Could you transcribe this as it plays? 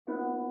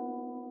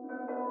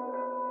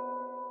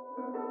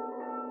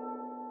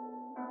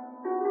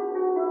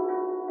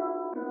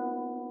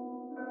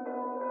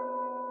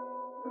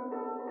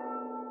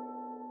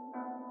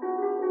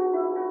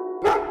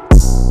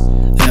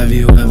Have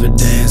you ever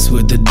danced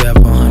with the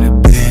devil?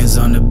 100 bands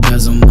on the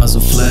bezel,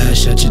 muzzle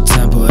flash at your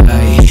temple,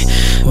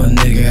 ayy. Well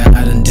nigga,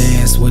 I done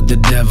danced with the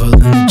devil in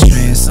the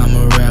trance, I'm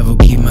a revel,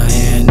 keep my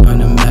hand on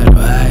the metal,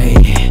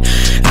 ayy.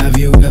 Have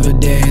you ever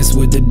danced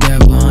with the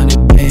devil?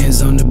 100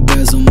 bands on the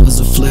bezel,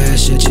 muzzle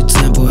flash at your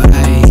temple,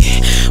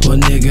 ayy. Well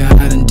nigga,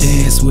 I done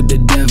danced with the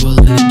devil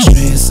in the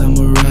trance, I'm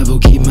a revel,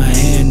 keep my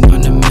hand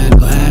on the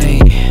metal,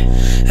 ayy.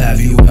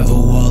 Have you ever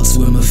waltzed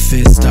with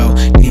Mephisto?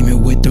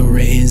 Demon with the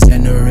writtens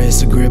and the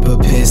wrist, a grip a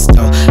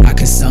pistol. I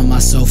could sell my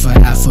soul for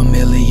half a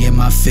milli in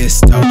my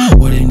fisto.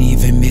 Wouldn't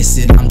even miss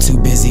it, I'm too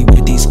busy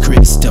with these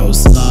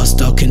crystals.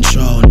 Lost all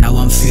control, now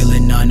I'm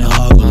feeling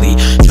unholy.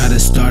 Try to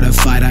start a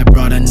fight, I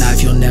brought a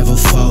knife, you'll never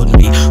fold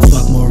me.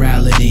 Fuck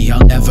morality,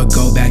 I'll never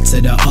go back to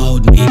the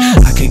old me.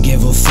 I could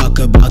give a fuck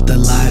about the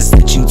lies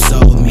that you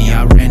told me.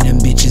 I ran them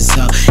bitches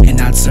up and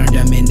I turned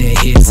them into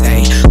hits,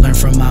 ayy. Learn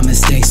from my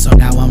mistakes, so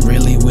now I'm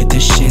really with the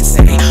shits,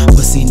 ayy.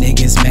 Pussy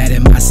niggas mad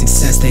at my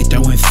success, they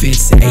throwing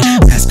fits,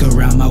 ayy. Mask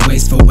around my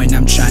waist for when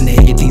I'm trying to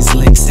hit these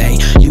licks, ayy.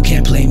 You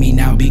can't play me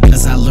now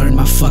because I learned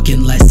my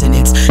fucking lesson.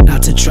 It's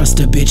not to trust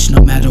a bitch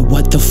no matter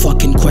what the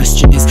fucking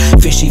question is.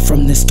 Fishy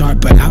from the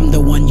start, but I'm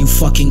the one you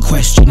fucking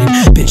questioning.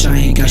 Bitch, I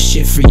ain't got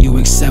shit for you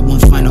except one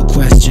final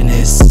question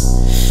is,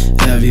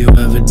 have you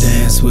ever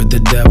danced with the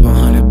devil?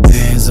 100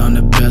 bands on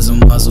the bezel,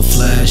 muzzle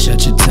flash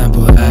at your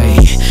temple,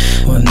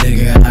 ayy. Well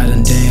nigga, I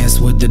done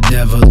danced with the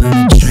devil in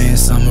the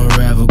trance, I'm a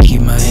revel,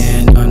 keep my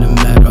hand on the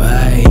metal,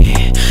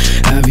 ayy.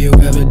 Have you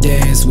ever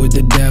danced with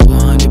the devil?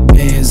 100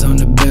 bands on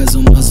the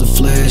bezel,